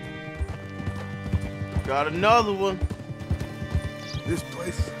money. Got another one. This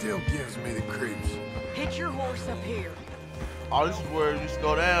place still gives me the creeps. Hitch your horse up here. Oh, this is where we just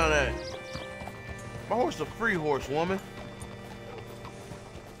go down at. My horse is a free horse, woman.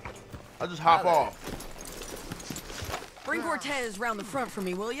 I just hop off. Bring Cortez round the front for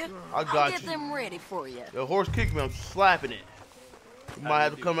me, will you? I got I'll get you. them ready for you. The horse kicked me, I'm slapping it. You might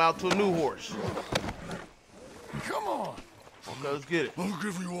have to come out to a new horse. Come on. Okay, let's get it. I'll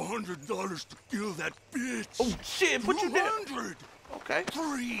give you $100 to kill that bitch. Oh, shit, put you down. 200. Okay.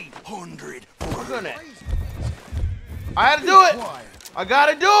 300. What's on that? I had to do it. I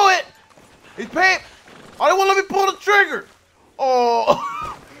gotta do it. He's paying. Oh, they won't let me pull the trigger.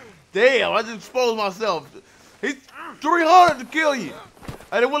 Oh, damn, I just exposed myself. He's 300 to kill you.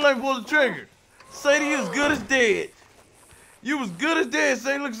 And they wouldn't let me pull the trigger. Sadie, you as good as dead. You was good as dead.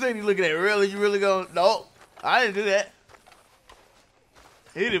 Sadie, look, Sadie looking at it. Really? You really gonna? No, I didn't do that.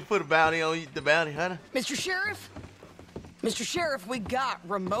 He didn't put a bounty on you, the bounty hunter. Mr. Sheriff? Mr. Sheriff, we got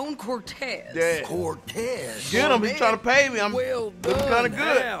Ramon Cortez. Yeah. Cortez. Get him. He's trying to pay me. I'm Well looking kind of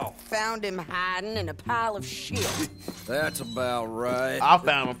good. Now. Found him hiding in a pile of shit. That's about right. I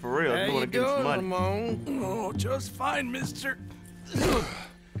found him for real. How You want to you get some doing, money? Ramon? Oh, just fine, mister.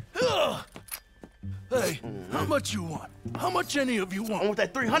 Hey, how much you want? How much any of you I want? want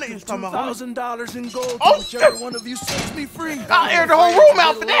that 300 you was talking about. $2,000 in gold. Oh, whichever shit. one of you sets me free. I'll air the whole room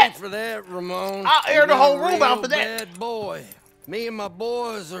out for that. For that, Ramon. I'll air the You're whole a room out real for that. Bad boy. Me and my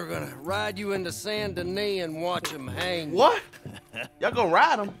boys are gonna ride you into Saint Denis and watch him hang. What? Y'all gonna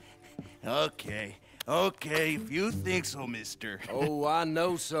ride him? Okay, if you think so, mister. Oh, I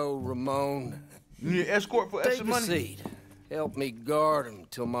know so, Ramon. You need an escort for Take extra a money? seat. Help me guard him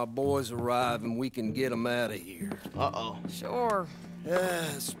till my boys arrive and we can get him out of here. Uh-oh. Sure.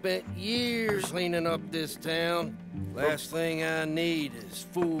 Spent years cleaning up this town. Last thing I need is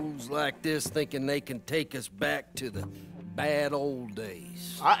fools like this thinking they can take us back to the bad old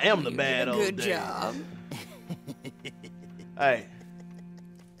days. I am the bad old Good days. job. Hey.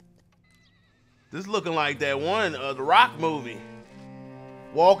 This looking like that one, the Rock movie.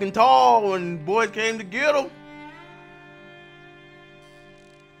 Walking Tall when boys came to get him.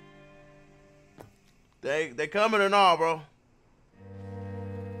 They coming or not, bro?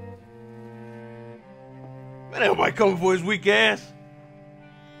 Man, everybody coming for his weak ass.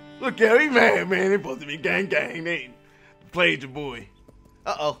 Look at him, he mad, man. They supposed to be gang. They played your boy.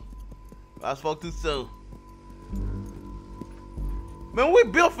 Uh-oh. I spoke too soon. Man, we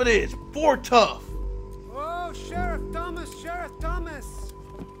built for this. For tough. Oh, Sheriff Thomas.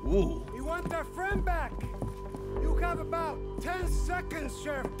 Ooh. We want our friend back. You have about 10 seconds,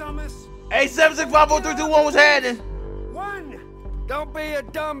 Sheriff Thomas. 876-54321 was happening. 1. Don't be a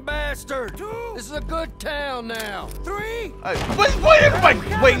dumb bastard. 2. This is a good town now. 3. Hey, wait, everybody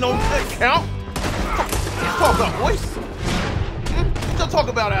waiting on that count. What you talking about, boys? What y'all talking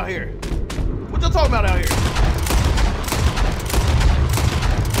about out here? What y'all talking about out here?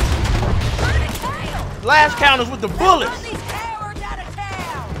 Last counters with the bullets.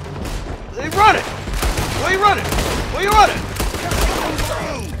 They running. Where you running? Where you running?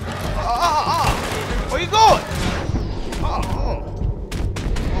 Where you going?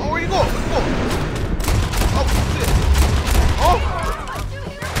 Where you going? Where you going? Oh shit. Oh.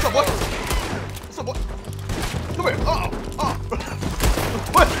 What's up, boy? What's up, boy? Come here.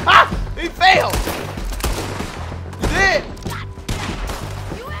 What? Ah! He failed. He did.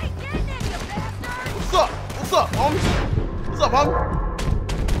 You ain't getting it, you bastard. What's up? What's up, homie? What's up, homie?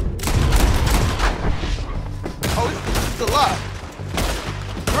 Oh, he's alive.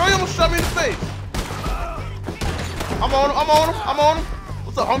 Girl, you almost shot me in the face. I'm on him. I'm on him. I'm on him.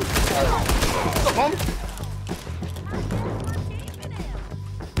 What's up, homie? What's up, homie?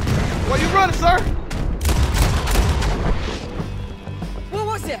 Where you running, sir? What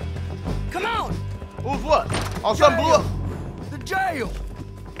was it? Come on. Who's what? Oh, something blew up. The jail.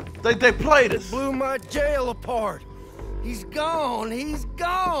 They played us. Blew my jail apart. He's gone. He's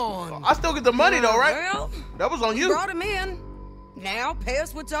gone. I still get the money though, right? Well, that was on you. Brought him in. Now pay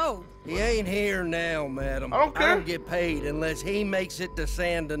us what's owed. He ain't here now, madam. I don't care. I don't get paid unless he makes it to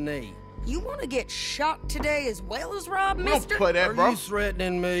Saint Denis. You want to get shot today as well as Rob, We mister? don't play that, bro. Are you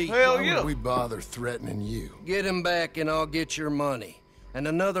threatening me? Hell Why yeah. would we bother threatening you? Get him back and I'll get your money. And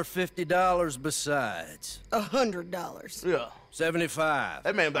another $50 besides. $100. Yeah. 75.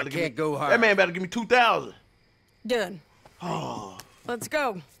 That man about to give me, go higher. That man about to give me 2,000. Done. Oh. Let's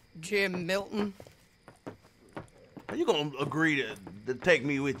go, Jim Milton. Are you gonna agree to take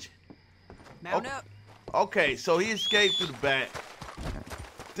me with you? Mount up. Okay, so he escaped through the back.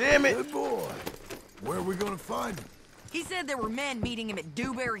 Damn it. Good boy. Where are we gonna find him? He said there were men meeting him at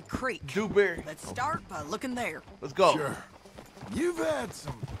Dewberry Creek. Dewberry. Let's start by looking there. Let's go. Sure. You've had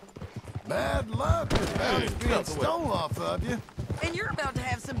some bad luck with bounties being stolen off of you. And you're about to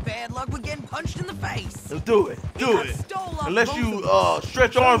have some bad luck with getting punched in the face. Let's do it. Do it. Unless you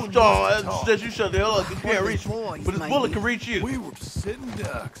stretch Armstrong, unless you shut the hell up, you can't reach me. But this bullet can reach you. We were sitting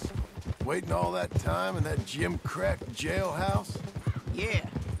ducks, waiting all that time in that Jim Crack jailhouse. Yeah.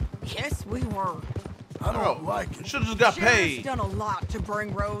 Yes, we were. I don't like it. Should've just got Sheriff's paid. done a lot to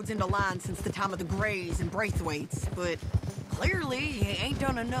bring roads into line since the time of the Grays and Braithwaites, but clearly he ain't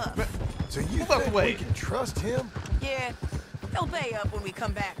done enough. So you think we can trust him? Yeah, he'll pay up when we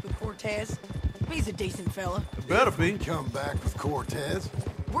come back with Cortez. He's a decent fella. Better be. Come back with Cortez.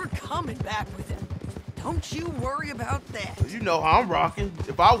 We're coming back with him. Don't you worry about that. You know how I'm rocking.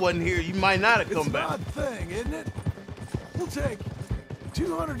 If I wasn't here, you might not have come It's back. an odd thing, isn't it? We'll take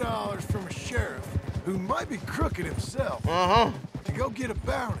 $200 from a sheriff who might be crooked himself to go get a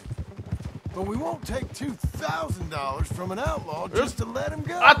bounty. But we won't take $2,000 from an outlaw just to let him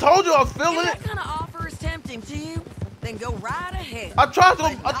go. I told you I was feeling If it. that kind of offer is tempting to you, then go right ahead. I tried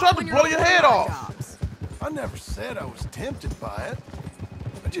to blow your head off. I never said I was tempted by it.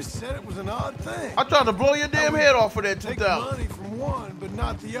 I just said it was an odd thing. I tried to blow your damn head off for that Take 2,000. money from one, but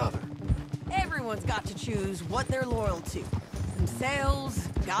not the other. Everyone's got to choose what they're loyal to. Themselves,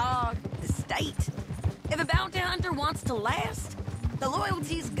 God, the state. If a bounty hunter wants to last, the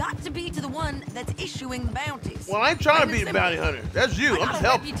loyalty's got to be to the one that's issuing the bounties. Well, I ain't trying to Plain be and the bounty simple. hunter. That's you. I I'm got just a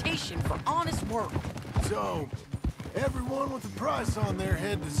helping. reputation for honest work. So, everyone with a price on their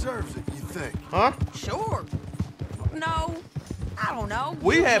head deserves it, you think? Huh? Sure. No, I don't know.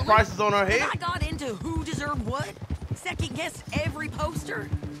 We had Usually, prices on our if head. I got into who deserved what, second-guessed every poster,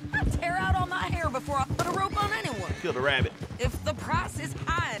 I'd tear out all my hair before I put a rope on anyone. Killed a rabbit. If the price is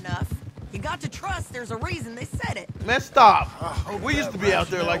high enough, you got to trust there's a reason they said it. Man, stop. We that used to be out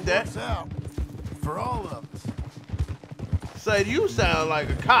there like that. works out for all of us. Say, you sound like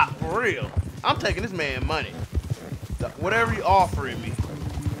a cop for real. I'm taking this man money. Whatever you offering me.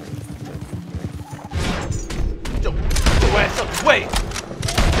 Get your ass up the way.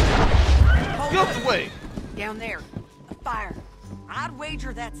 Get up the way. Down there, a fire. I'd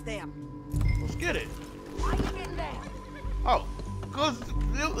wager that's them. Let's get it. Why are you getting down? Oh, cause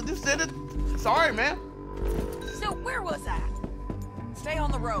you said it. Sorry, man. So where was I? Stay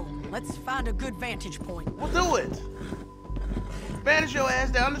on the road. Let's find a good vantage point. We'll do it. Banish your ass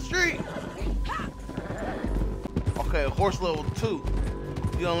down the street. Okay, horse level 2.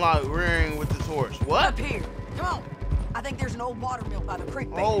 You unlock rearing with this horse. What? Up here. Come on. I think there's an old water mill by the creek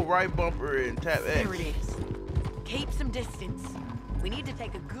bed. Hold right bumper and tap X. There it is. Keep some distance. We need to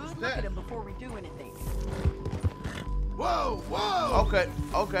take a good look at him before we do anything. Whoa, whoa! Okay,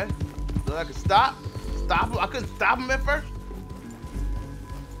 okay. So I can stop him. I couldn't stop him at first.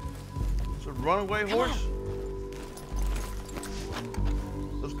 It's a runaway horse.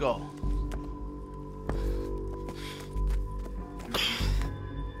 Let's go.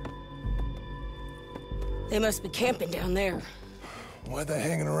 They must be camping down there. Why are they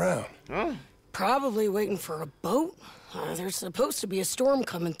hanging around? Huh? Probably waiting for a boat. There's supposed to be a storm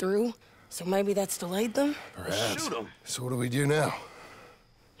coming through, so maybe that's delayed them. Perhaps. Shoot them. So what do we do now?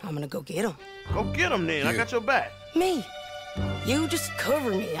 I'm gonna go get them. Go get them then. I got your back. Me? You just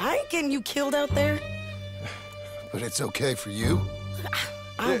cover me. I ain't getting you killed out there. But it's okay for you?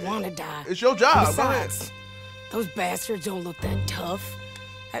 I want to die. It's your job. Besides, those bastards don't look that tough.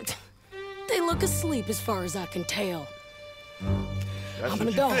 They look asleep as far as I can tell. That's I'm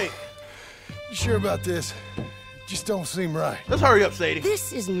gonna what go. you think. You sure about this? Just don't seem right. Let's hurry up, Sadie.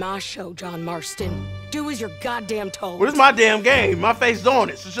 This is my show, John Marston. Do as you're goddamn told. Well, this is my damn game. My face is on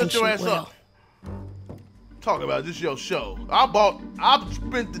it, so shut your And ass shoot well. up. Talking about this your show. I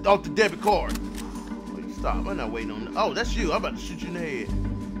spent it off the debit card. Wait, stop. I'm not waiting on. Oh, that's you. I'm about to shoot you in the head.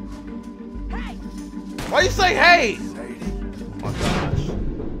 Hey. Why you say hey? Sadie. Oh my gosh.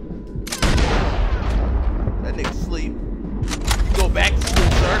 That nigga sleep. You go back to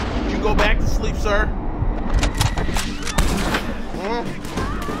sleep, sir. You go back to sleep, sir.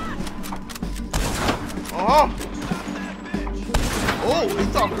 Oh, he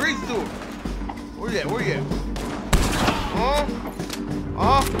talk grease to him. Where you at? Where you at?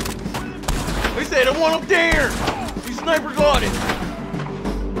 He said the one up there. He sniper got it.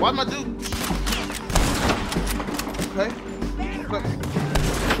 Why my dude? Okay.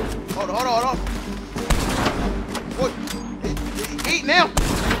 Hold on. What? Eat now.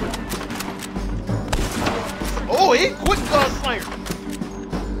 Oh, he quick gunslinger.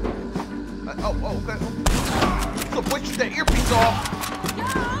 Okay. So put that earpiece off. No,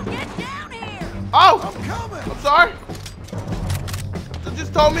 get down here. Oh, I'm coming. I'm sorry. You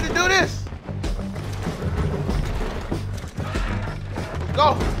just told me to do this. Let's go.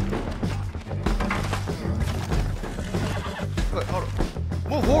 Good, hold on.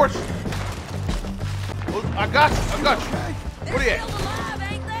 Move, horse. I got you. Where you at?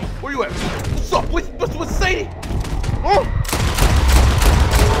 Where you at? What's up? What's Sadie? Huh?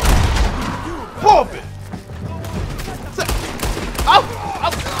 Pump it. Out!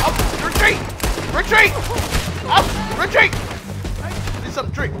 Retreat! Retreat! Out! Retreat! Need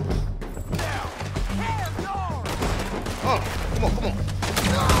something to drink. Come on.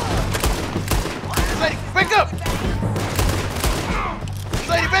 Sadie, back up!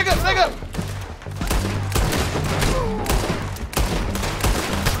 Sadie, back up!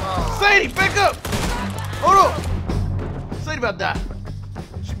 Sadie, back up! Hold on! Sadie about to die.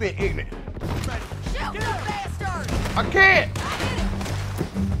 She been ignorant. Shoot the bastard! I can't!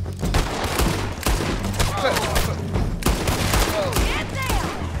 Get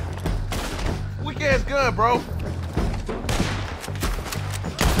down! Weak ass gun, bro.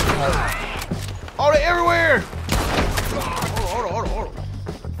 Oh, they everywhere! Hold on.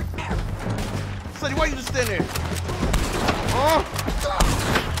 Sadie, why you just stand there?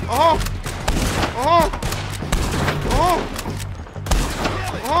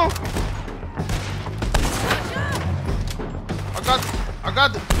 I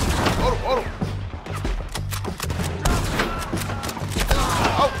got the. Hold on.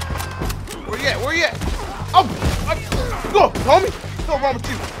 Oh, where you at? Oh, go, homie. What's wrong with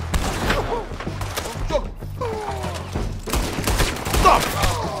you? Stop.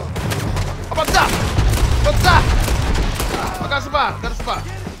 I'm about to die. I gotta survive.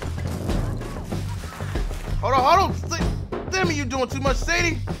 Hold on. Damn it, you doing too much,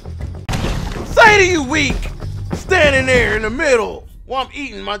 Sadie. Sadie, you weak. Standing there in the middle while I'm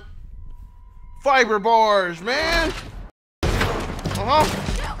eating my fiber bars, man. I'm on him.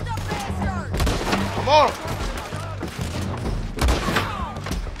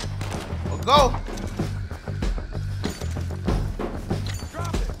 Let's go.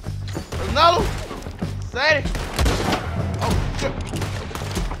 There's another. Sadie. Oh, shit.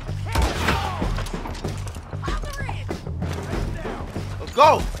 Let's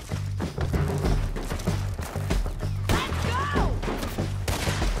go.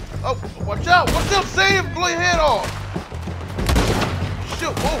 Oh, watch out, Sadie, blow your head off.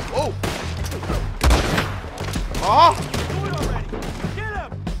 Shoot, whoa. Get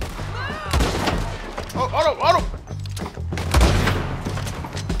him! Oh, hold on.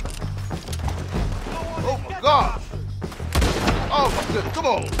 Oh my God. Oh my goodness, come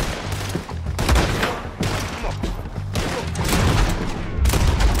on.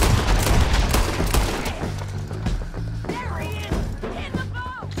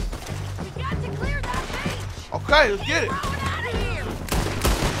 Okay, let's get it. You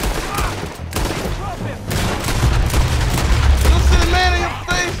see the man in your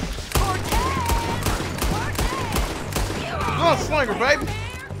face? Gunslinger, baby.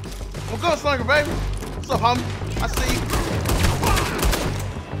 I'm a gunslinger, baby. What's What's up, homie? I see you.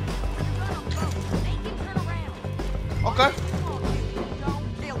 Okay.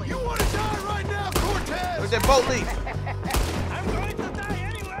 You want to die right now, Cortez? Where's that boat leave? I'm going to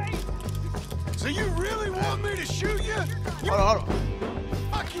die anyway. So you really want me to shoot you? Hold on.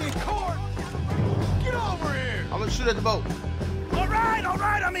 Fucking Court. Get over here. I'm gonna shoot at the boat. All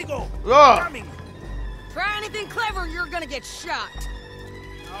right, amigo. Yeah. Coming. Try anything clever, you're gonna get shot.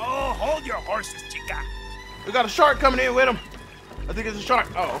 Oh, hold your horses, chica. We got a shark coming in with him. I think it's a shark.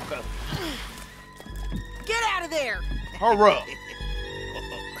 Oh, okay. Get out of there. Hurry up.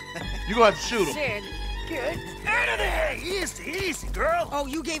 You gonna have to shoot him. Sid, good. Out of there. Easy, girl. Oh,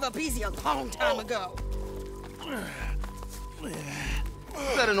 you gave up easy a long time ago. Put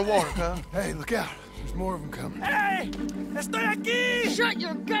that in the water, cuz. Hey, look out. There's more of them coming. Hey, estoy aquí. Shut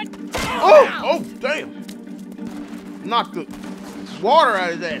your gut. Oh, damn. Knocked the water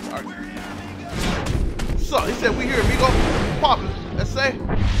out of his ass. All right. What's up? He said, we here, amigo. Pop it. Let's say.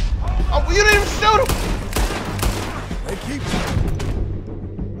 Oh, you didn't even shoot him. They keep.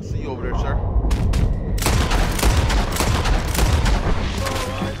 I see you over there, sir.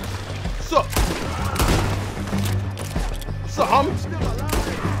 What's up? What's up, homie?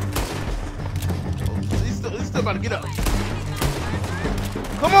 He's still about to get up.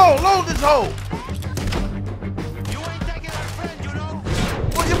 Come on, load this hole. You ain't taking our friend, you know.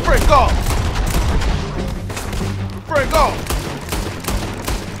 Well, your friend gone. Your friend gone.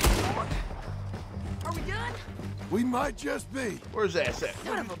 Are we done? We might just be. Where's that at?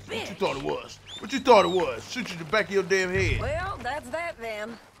 Son of a What you bitch. thought it was? What you thought it was? Shoot you in the back of your damn head. Well, that's that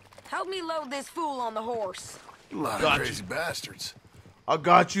then. Help me load this fool on the horse. A lot of crazy bastards. I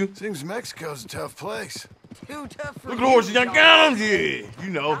got you. Seems Mexico's a tough place. Too tough for Look at the horses, young got him. Yeah, you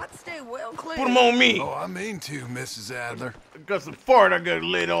know. I'd stay well clear. Put him on me. Oh, I mean to, Mrs. Adler. I got some fart I gotta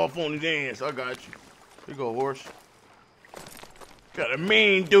let off on his ass. I got you. Here you go, horse. Got a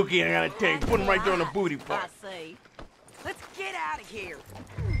mean dookie I gotta take. Put him right there on the booty part. I see. Let's get out of here.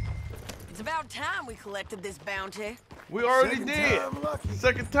 It's about time we collected this bounty. We already did.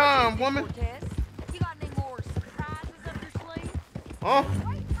 Second time, woman. Cortez, you got any more surprises up your sleeve? Huh?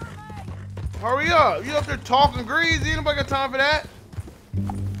 Hurry up. You up there talking greasy. Ain't nobody got time for that.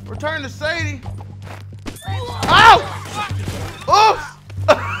 Return to Sadie. Ow!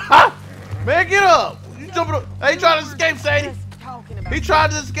 Oops! Man, get up. You jumping up. Hey, he tried to escape, Sadie. He tried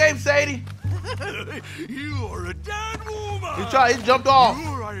to escape, Sadie. You are a dead woman. He jumped off. You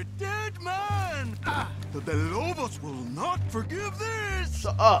are a dead man. The Lobos will not forgive this.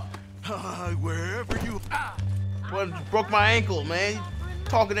 Shut up. Wherever you. Well, broke my ankle, man. You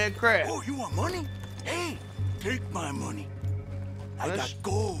talking that crap. Oh, you want money? Hey, take my money. I got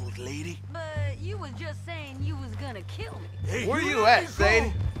gold, lady. But you was just saying you was gonna kill me. Hey, Where you at,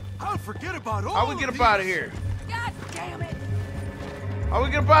 Sadie? I'll forget about all. How we get up out of here? God damn it. How we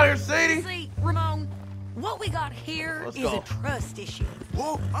get up out of here, Sadie? See, Ramon, what we got here Let's is go. a trust issue.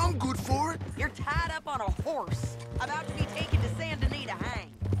 Oh, I'm good for it. You're tied up on a horse, about to be taken to San Denis to hang.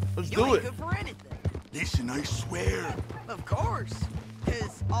 Let's You do ain't it. good for anything. Listen, I swear. Of course,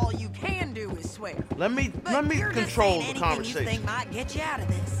 because all you can do is swear. Let me But you're just control saying the anything you think conversation. might get you out of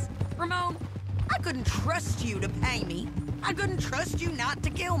this. Ramon, I couldn't trust you to pay me. I couldn't trust you not to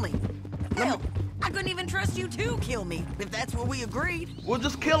kill me. Hell, I couldn't even trust you to kill me, if that's what we agreed. We'll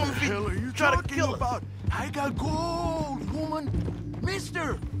just kill him if he Hell, are you try to talking kill us. about? I got gold, woman.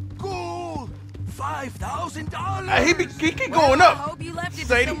 Mister, gold. $5,000. He keep Well, going I up. hope you left it to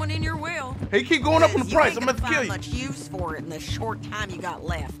Sadie. someone in your will. He keep going up on the You price. ain't I'm gonna about to kill find you. much use for it in the short time you got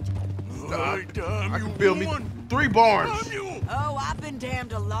left. I can build me 3 barns. Oh, I've been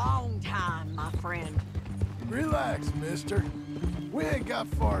damned a long time, my friend. Relax, mister. We ain't got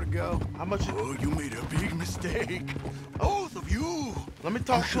far to go. How much? Oh, you made a big mistake. Both of you. Let me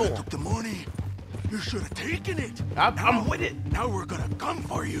talk to him. Took the money. You should have taken it. I'm with it. Now we're gonna come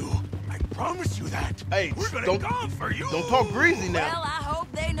for you. I promise you that. Hey, we're gonna don't- come for you. Don't talk greasy now. Well, I hope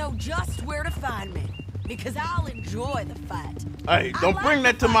they know just where to find me, because I'll enjoy the fight. Hey, I don't like bring the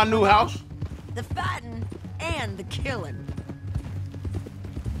that to my fight, new Ramon. house. The fighting and the killing.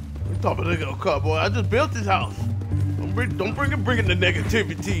 Talk about nigga, cowboy. I just built this house. Don't bring the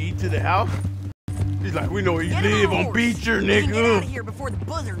negativity to the house. He's like, we know where you Get him live on a on horse. Beecher, We can get out of nigga. here before the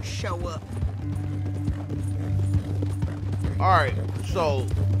buzzards show up. All right, so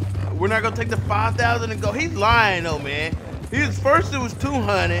we're not gonna take the 5,000 and go. He's lying though, man. First it was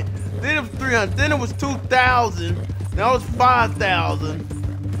 200, then it was 300, then it was 2,000. Now it's 5,000.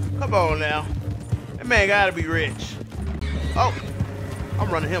 Come on now, that man gotta be rich. Oh, I'm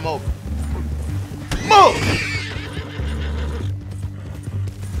running him over. Move!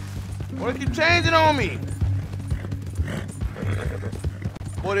 Why do you keep changing on me?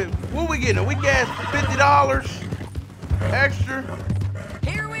 What we getting? We gas $50 extra.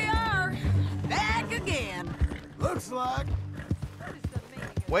 Here we are, back again. Looks like.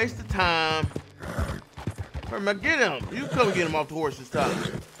 Waste of time. Hey, man, get him. You come and get him off the horse this time.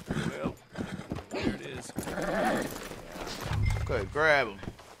 Well, there it is. Okay, grab him.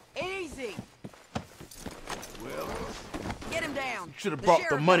 Easy. Well, get him down. You should have brought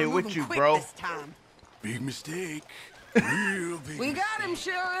the money with you, bro. This time. Big mistake. Real big We got him,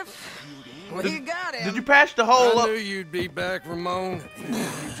 Sheriff. We got him. Did you patch the hole up? I knew you'd be back, Ramon. You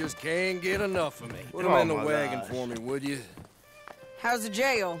just can't get enough of me. Put him in the wagon for me, would you? How's the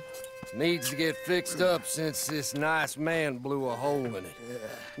jail? Needs to get fixed up since this nice man blew a hole in it.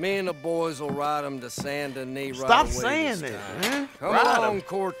 Me and the boys will ride him to Saint Denis right away. Stop saying that, man. Come along,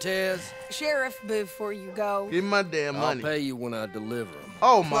 Cortez. Sheriff, before you go. Give me my damn money. I'll pay you when I deliver them.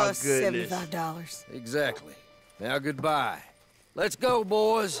 Oh, my Plus goodness. $75. Exactly. Now, goodbye. Let's go,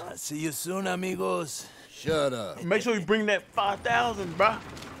 boys. I'll see you soon, amigos. Shut up. Make sure you bring that 5,000, bro.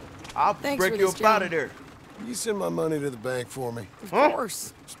 I'll break you up out of there. You send my money to the bank for me. Of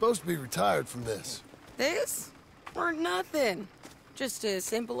course. I'm supposed to be retired from this. This? Weren't nothing. Just a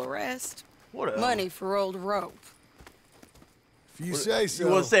simple arrest. Whatever. Money for old rope. If you say so. You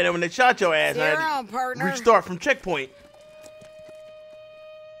want to say that when they shot your ass? You're I on, partner. Restart from checkpoint.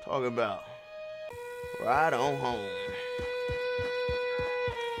 Talking about right on home.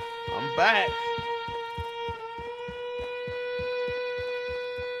 I'm back.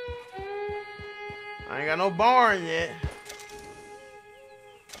 I ain't got no barn yet.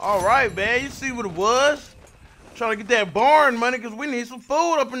 All right, man. You see what it was? Trying to get that barn money because we need some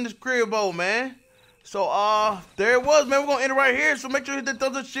food up in this crib, man. So, there it was, man. We're going to end it right here. So make sure you hit that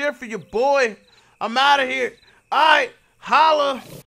thumbs up, share for your boy. I'm out of here. All right. Holla.